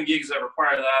doing gigs that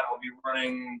require that, I'll be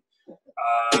running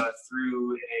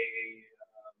through a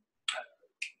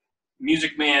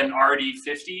Music Man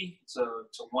RD50. So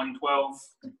it's a 112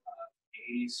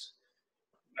 80s.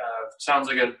 Sounds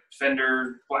like a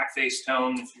Fender blackface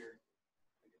tone if you're a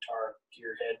guitar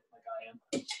gearhead like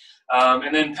I am.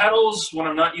 And then pedals, when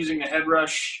I'm not using a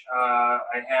Headrush,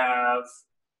 I have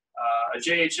a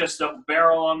JHS double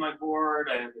barrel on my board.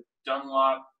 I have a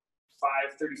Dunlop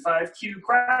 535Q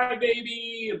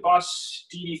Crybaby, a Boss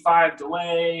DD5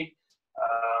 delay,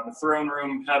 throne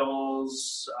room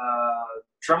pedals,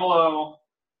 tremolo.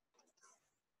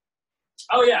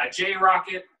 Oh yeah, J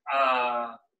Rocket.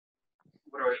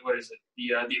 What is it?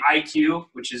 The IQ,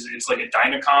 which is it's like a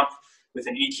Dynacomp with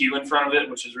an EQ in front of it,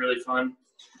 which is really fun.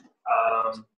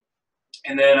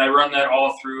 And then I run that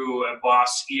all through a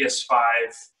Boss ES5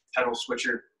 pedal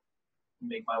switcher to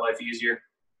make my life easier.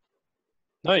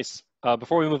 Nice.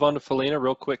 Before we move on to Felina,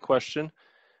 real quick question.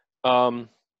 How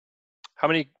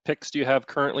many picks do you have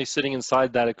currently sitting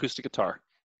inside that acoustic guitar?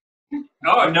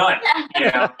 Oh, none.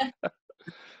 Yeah.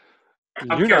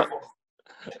 I'm careful.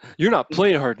 You're not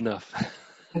playing hard enough.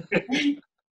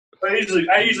 I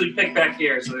usually pick back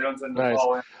here so they don't tend to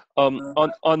fall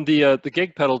in. On the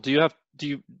gig pedal, do you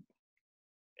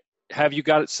have you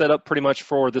got it set up pretty much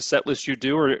for the set list you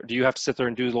do, or do you have to sit there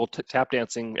and do a little tap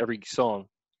dancing every song?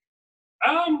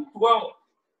 Well,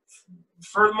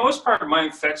 for the most part, my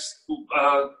effects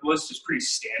list is pretty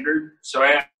standard. So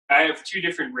I have two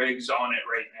different rigs on it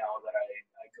right now that I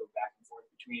go back and forth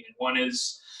between. And one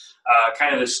is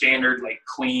kind of the standard, like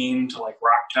clean to like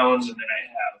rock tones, and then I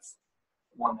have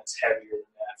one that's heavier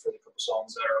than that for the couple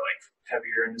songs that are like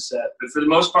heavier in the set. But for the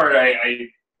most part, I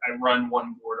run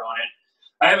one board on it.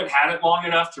 I haven't had it long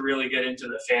enough to really get into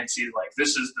the fancy, like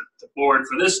this is the board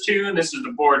for this tune, this is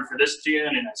the board for this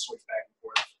tune, and I switch back and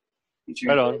forth between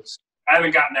right on. those. I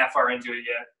haven't gotten that far into it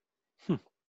yet.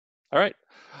 All right.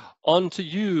 On to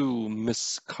you,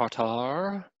 Miss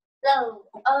Carter. So,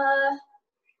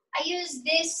 I use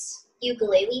this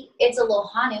ukulele. It's a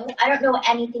Lohanu. I don't know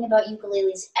anything about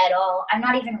ukuleles at all. I'm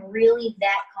not even really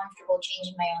that comfortable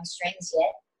changing my own strings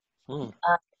yet.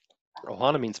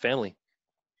 Ohana means family.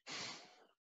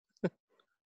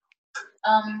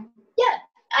 Yeah,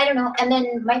 I don't know. And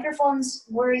then microphones,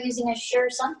 we're using a Shure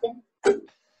something.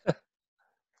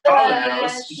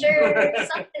 Sure,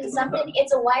 something.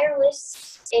 It's a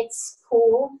wireless. It's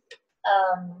cool.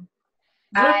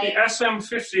 Is that the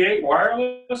SM58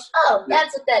 wireless? Oh,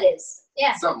 that's what that is.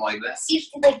 Yeah. Something like that. See,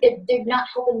 like they're not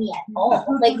helping me at all.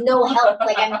 Like no help.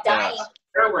 Like I'm dying.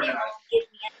 Sure, we're They not. won't give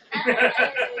me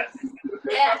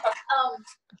yeah.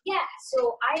 Yeah.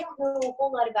 So I don't know a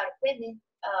whole lot about equipment.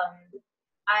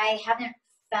 I haven't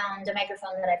found a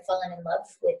microphone that I've fallen in love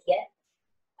with yet.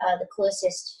 The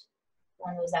closest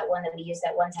one was that one that we used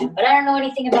that one time, but I don't know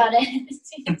anything about it.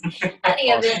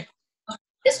 Any of it.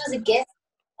 This was a gift.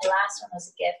 My last one was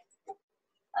a gift.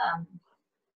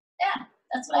 Yeah,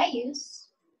 that's what I use.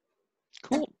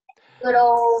 Cool. Good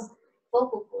old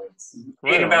vocal cords.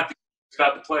 Ain't about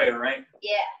the player, right?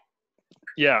 Yeah.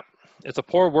 Yeah, it's a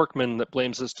poor workman that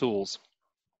blames his tools.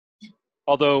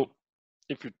 Although,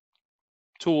 if your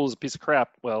tool is a piece of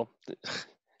crap, well,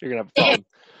 you're gonna have a problem.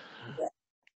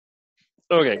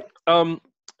 Okay.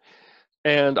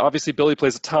 And obviously Billy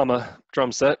plays a Tama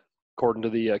drum set, according to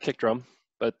the kick drum.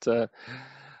 But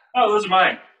Oh, those are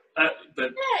mine. But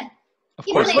Yeah. of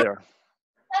course really- they are.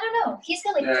 I don't know. He's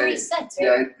got like Yeah, 3 sets,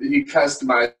 right? Yeah, he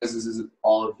customizes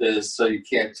all of his, so you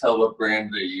can't tell what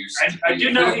brand they use. I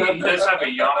do know he does have a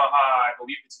Yamaha. I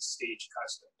believe it's a stage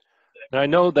custom. And I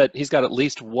know that he's got at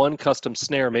least one custom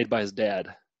snare made by his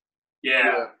dad.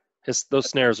 Yeah. Those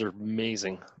snares are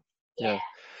amazing. Yeah.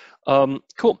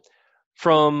 Cool.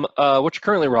 From what you're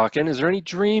currently rocking, is there any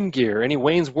dream gear, any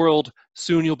Wayne's World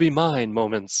 "Soon You'll Be Mine"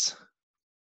 moments?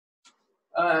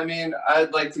 I mean,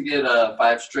 I'd like to get a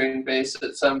 5-string bass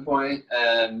at some point,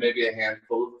 and maybe a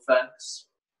handful of effects.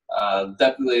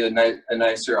 Definitely a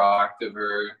nicer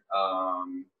octaver,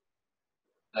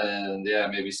 and yeah,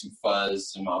 maybe some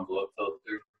fuzz, some envelope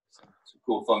filter, some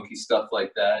cool funky stuff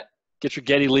like that. Get your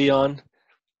Geddy Lee on.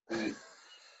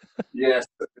 Yes,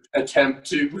 attempt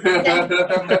to.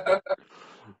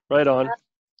 Right on.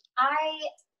 I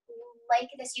like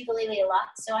this ukulele a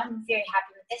lot, so I'm very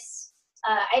happy with this.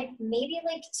 I'd maybe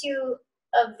like to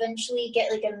eventually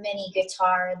get like a mini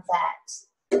guitar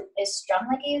that is strung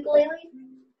like a ukulele.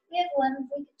 We have one.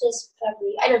 We could just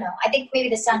probably, I don't know. I think maybe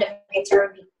the sound of a guitar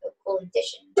would be a cool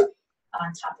addition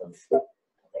on top of the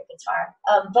guitar.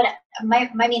 But my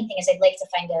main thing is I'd like to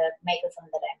find a microphone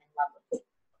that I'm in love with,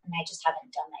 and I just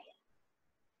haven't done that yet.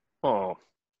 Oh,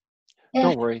 Yeah.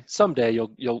 don't worry. Someday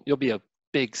you'll be a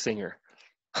big singer.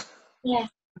 Yeah,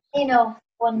 you know,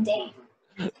 one day.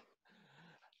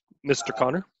 Mr.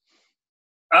 Connor?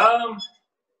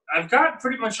 I've got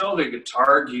pretty much all the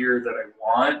guitar gear that I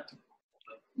want.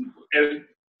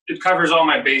 It covers all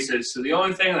my bases. So the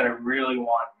only thing that I really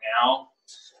want now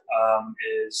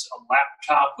is a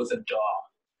laptop with a DAW.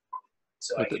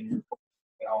 So I can,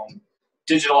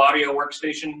 digital audio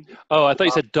workstation. Oh, I thought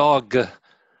you said dog.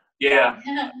 Yeah,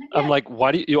 I'm like,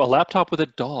 why do you a laptop with a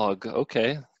dog?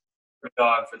 Okay. a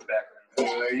dog for the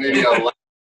background. Maybe a laptop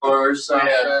or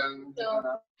something.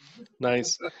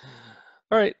 Nice.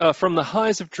 All right. From the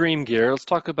highs of dream gear, let's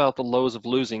talk about the lows of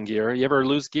losing gear. You ever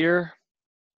lose gear?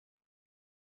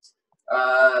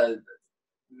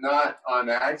 Not on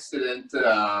accident.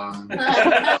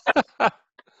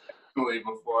 Way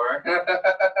before.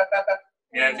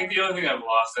 Yeah, I think the only thing I've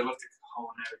lost, I left a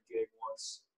Cajon at a gig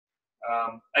once.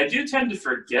 I do tend to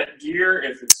forget gear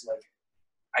if it's like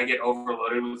I get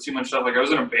overloaded with too much stuff. Like I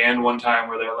was in a band one time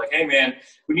where they were like, "Hey man,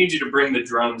 we need you to bring the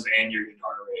drums and your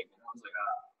guitar rig." And I was like,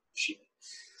 "Ah,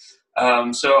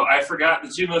 shit." So I forgot the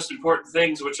 2 most important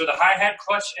things, which are the hi-hat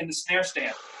clutch and the snare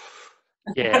stand.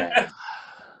 Yeah.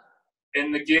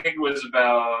 And the gig was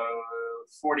about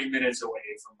 40 minutes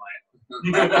away from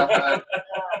mine.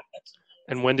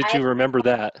 And when did you remember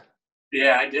that?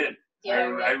 Yeah, I did. Yeah,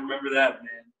 I remember that,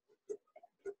 man.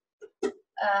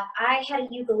 I had a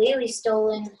ukulele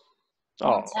stolen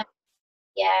Oh, one time.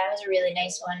 Yeah, it was a really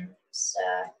nice one. It's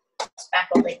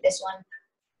spackled like this one.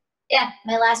 Yeah,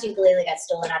 my last ukulele got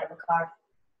stolen out of a car.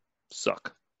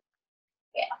 suck.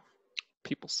 Yeah.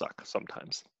 People suck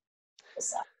sometimes. It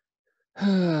sucked.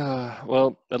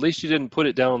 Well, at least you didn't put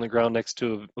it down on the ground next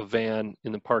to a van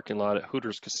in the parking lot at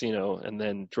Hooters Casino and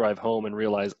then drive home and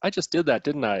realize, I just did that,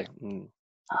 didn't I? And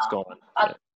it's gone.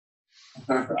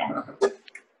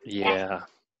 Yeah.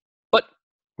 But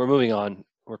we're moving on.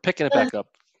 We're picking it back up.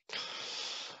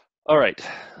 All right.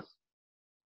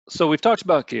 So we've talked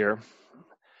about gear.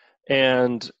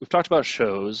 and we've talked about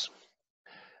shows.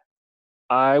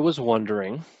 I was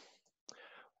wondering,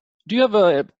 do you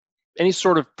have any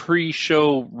sort of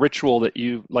pre-show ritual that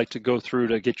you like to go through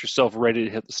to get yourself ready to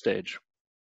hit the stage?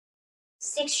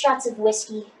 6 shots of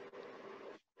whiskey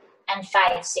and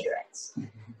 5 cigarettes.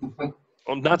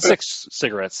 Well, not 6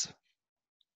 cigarettes.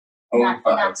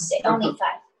 Not 6, only 5.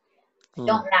 Hmm.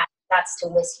 Don't match shots to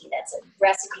whiskey. That's a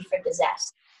recipe for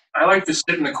disaster. I like to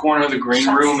sit in the corner of the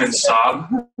green room and sob.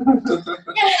 I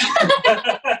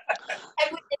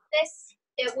witnessed this.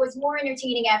 It was more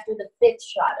entertaining after the 5th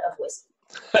shot of whiskey.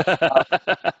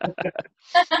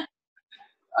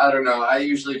 I don't know. I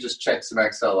usually just check some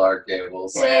XLR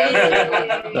cables.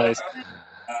 Nice.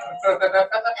 Yeah,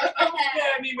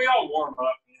 I mean, we all warm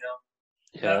up, you know.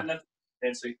 Yeah. Nothing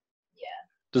fancy.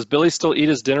 Does Billy still eat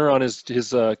his dinner on his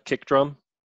kick drum?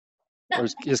 Or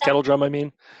his kettle drum, I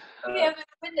mean? We haven't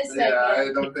witnessed that Yeah, yet.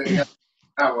 I don't think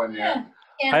I have one yet.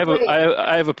 Can't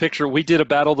I have a picture. We did a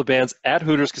Battle of the Bands at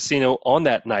Hooters Casino on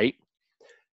that night,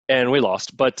 and we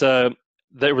lost. But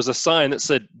there was a sign that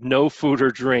said "No food or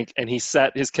drink," and he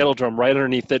sat his kettle drum right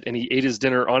underneath it, and he ate his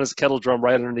dinner on his kettle drum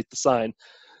right underneath the sign.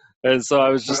 And so I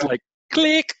was just like,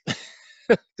 click,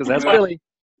 because that's Billy.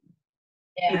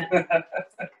 Yeah.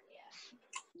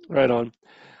 Right on.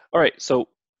 All right, so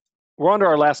we're on to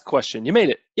our last question. You made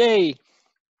it. Yay.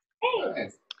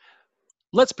 Nice.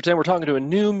 Let's pretend we're talking to a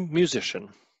new musician.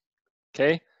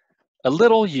 Okay? A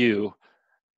little you,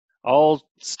 all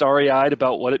starry-eyed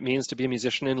about what it means to be a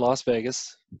musician in Las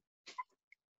Vegas.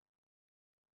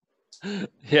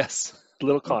 Yes,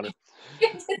 little Connor.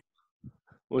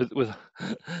 With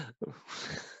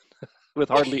with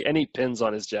hardly any pins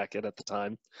on his jacket at the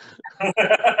time.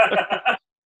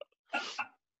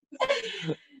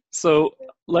 So,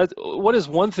 what is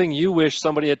one thing you wish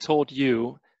somebody had told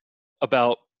you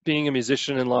about being a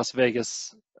musician in Las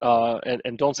Vegas?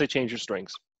 And don't say change your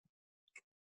strings.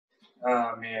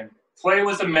 Oh man, play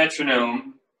with a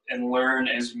metronome and learn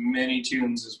as many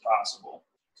tunes as possible.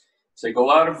 It's like a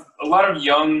lot of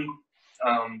young,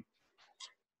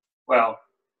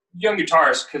 young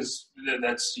guitarists, because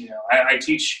that's, you know, I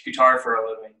teach guitar for a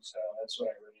living, so that's what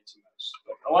I run into most.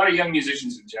 But a lot of young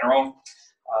musicians in general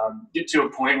get to a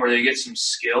point where they get some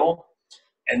skill,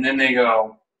 and then they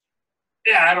go,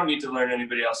 yeah, I don't need to learn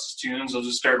anybody else's tunes. I'll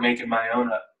just start making my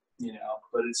own up, you know.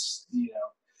 But it's, you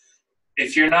know,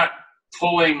 if you're not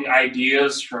pulling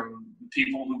ideas from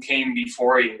people who came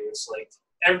before you, it's like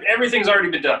everything's already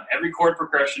been done. Every chord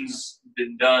progression's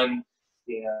been done,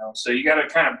 you know. So you got to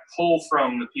kind of pull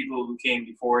from the people who came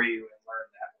before you and learn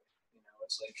that. You know,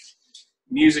 it's like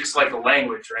music's like a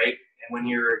language, right? And when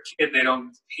you're a kid, they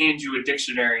don't hand you a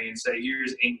dictionary and say,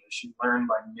 here's English. You learn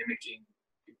by mimicking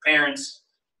your parents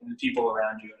and the people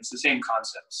around you. And it's the same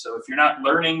concept. So if you're not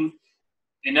learning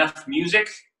enough music,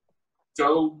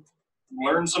 go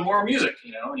learn some more music,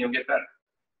 you know, and you'll get better.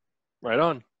 Right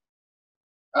on.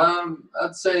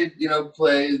 I'd say, you know,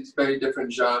 play as many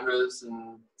different genres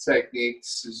and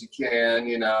techniques as you can,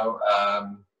 you know.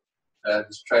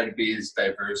 Just try to be as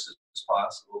diverse as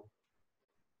possible.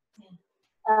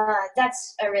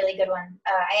 That's a really good one.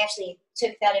 I actually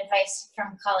took that advice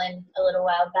from Colin a little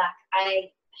while back.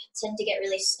 I tend to get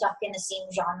really stuck in the same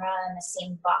genre and the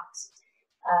same box.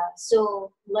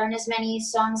 So learn as many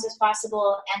songs as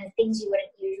possible and things you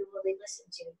wouldn't usually listen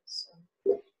to. So,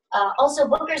 also,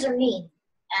 bookers are mean,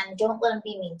 and don't let them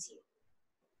be mean to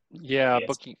you. Yeah,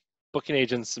 Yes. booking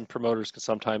agents and promoters can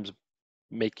sometimes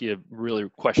make you really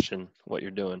question what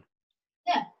you're doing.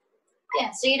 Yeah,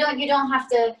 so you don't have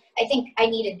to. I think I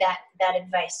needed that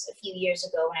advice a few years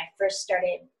ago when I first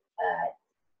started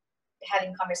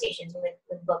having conversations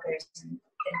with bookers and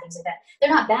things like that. They're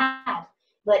not bad,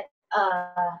 but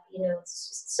you know,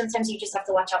 sometimes you just have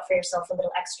to watch out for yourself a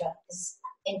little extra because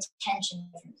intention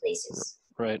in different places.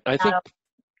 Right. I think.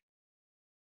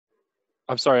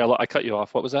 I'm sorry, I cut you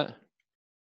off. What was that?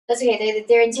 That's okay.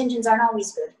 Their intentions aren't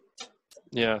always good.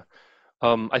 Yeah.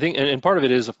 I think, and part of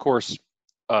it is, of course,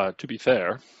 to be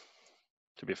fair,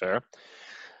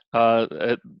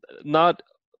 not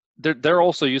they're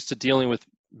also used to dealing with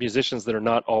musicians that are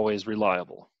not always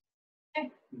reliable.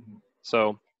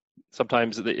 So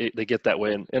sometimes they get that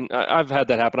way, and I've had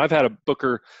that happen. I've had a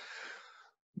booker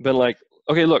been like,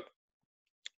 okay, look,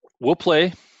 we'll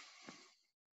play.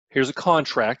 Here's a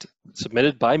contract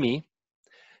submitted by me.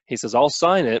 He says, I'll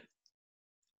sign it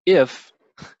if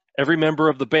every member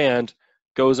of the band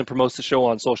goes and promotes the show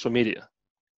on social media.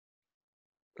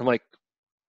 I'm like,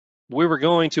 we were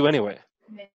going to anyway.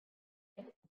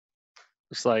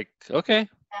 It's like, okay.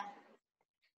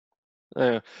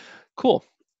 Cool.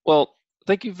 Well,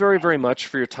 thank you very, very much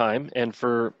for your time and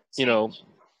for, you know,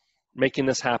 making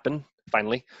this happen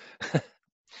finally.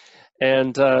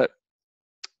 And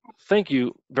thank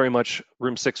you very much,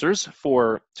 Room Sixers,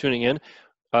 for tuning in.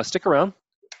 Stick around.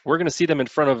 We're going to see them in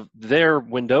front of their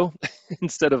window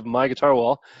instead of my guitar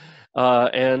wall,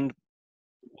 and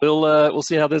we'll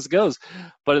see how this goes.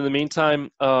 But in the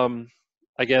meantime,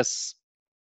 I guess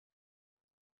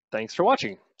thanks for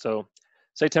watching. So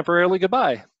say temporarily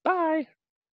goodbye. Bye.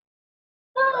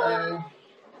 Bye.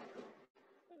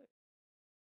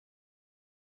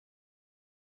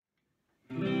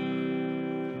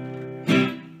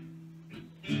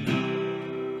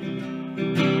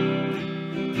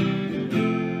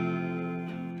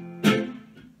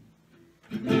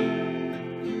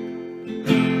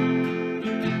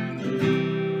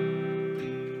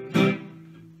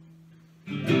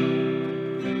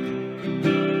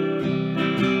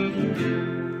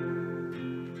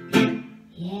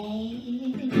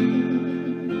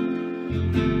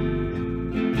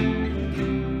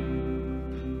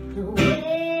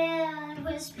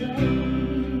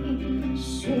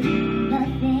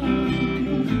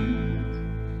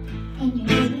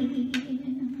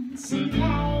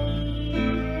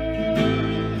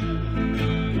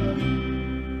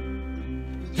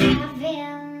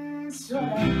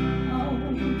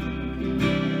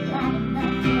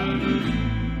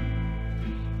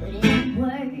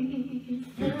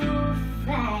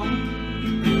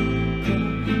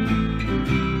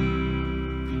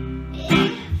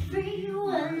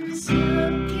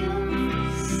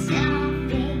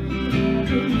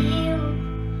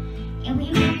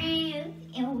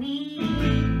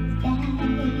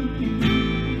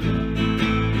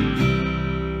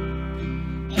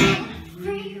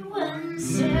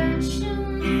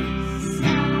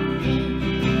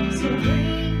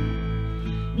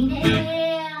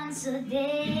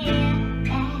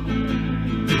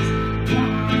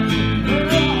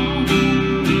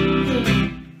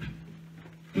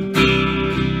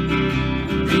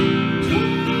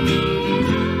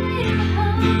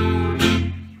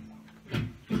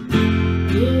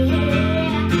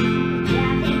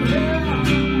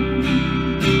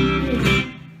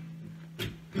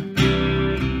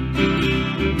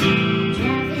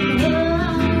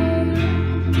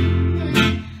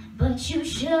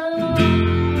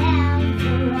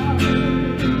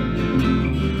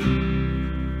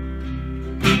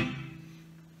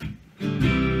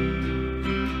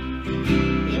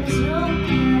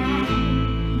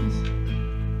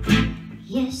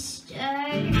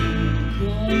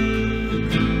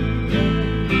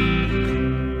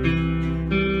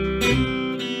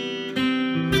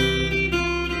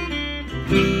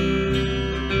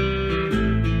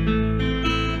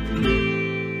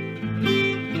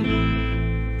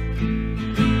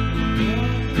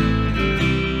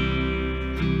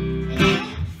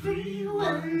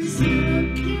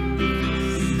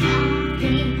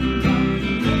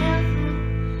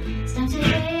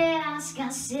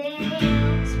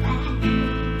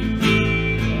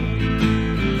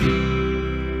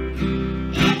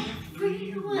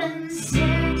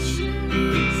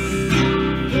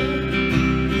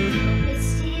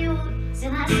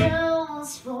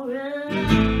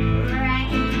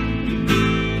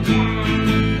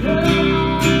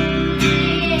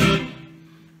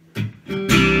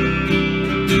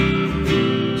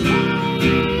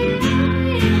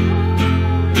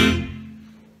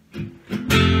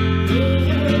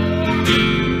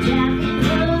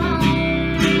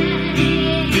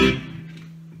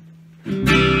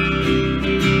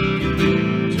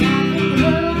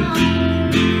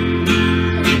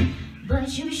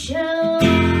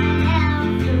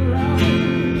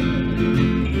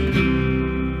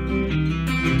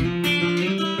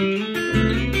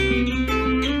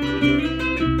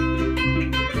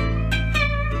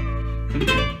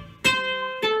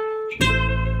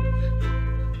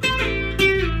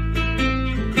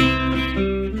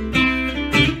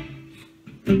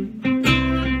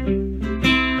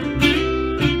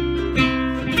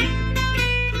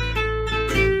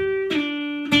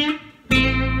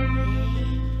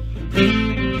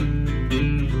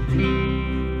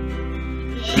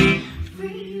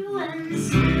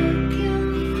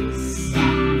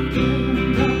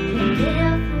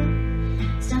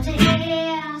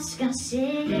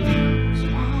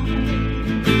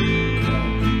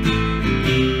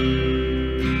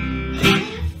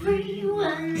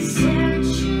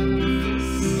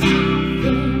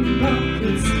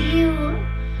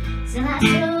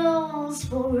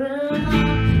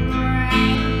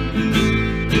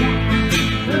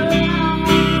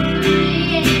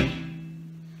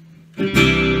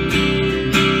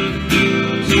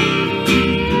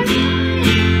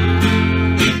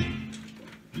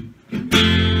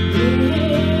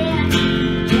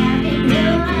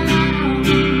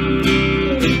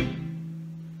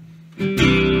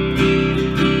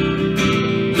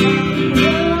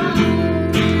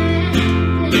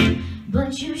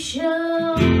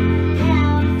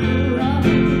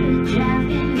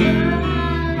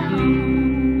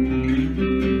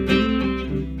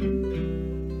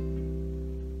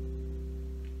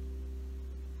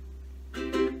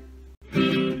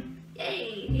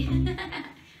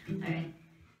 All right.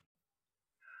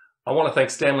 I want to thank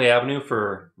Stanley Avenue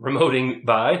for remoting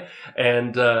by,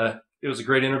 and it was a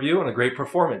great interview and a great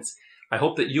performance. I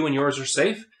hope that you and yours are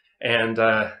safe, and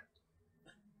do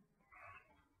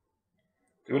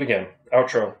it again.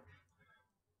 Outro.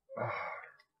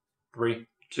 3,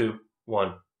 2,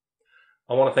 1.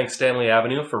 I want to thank Stanley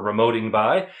Avenue for remoting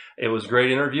by. It was a great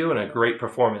interview and a great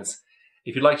performance.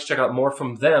 If you'd like to check out more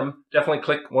from them, definitely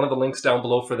click one of the links down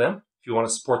below for them. If you want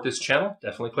to support this channel,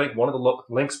 definitely click one of the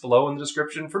links below in the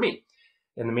description for me.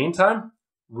 In the meantime,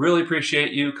 really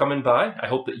appreciate you coming by. I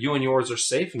hope that you and yours are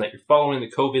safe and that you're following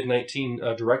the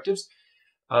COVID-19 directives.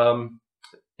 In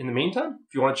the meantime,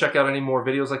 if you want to check out any more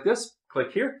videos like this,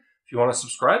 click here. If you want to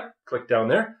subscribe, click down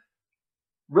there.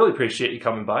 Really appreciate you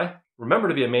coming by. Remember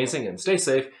to be amazing and stay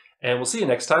safe, and we'll see you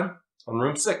next time on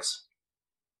Room 6.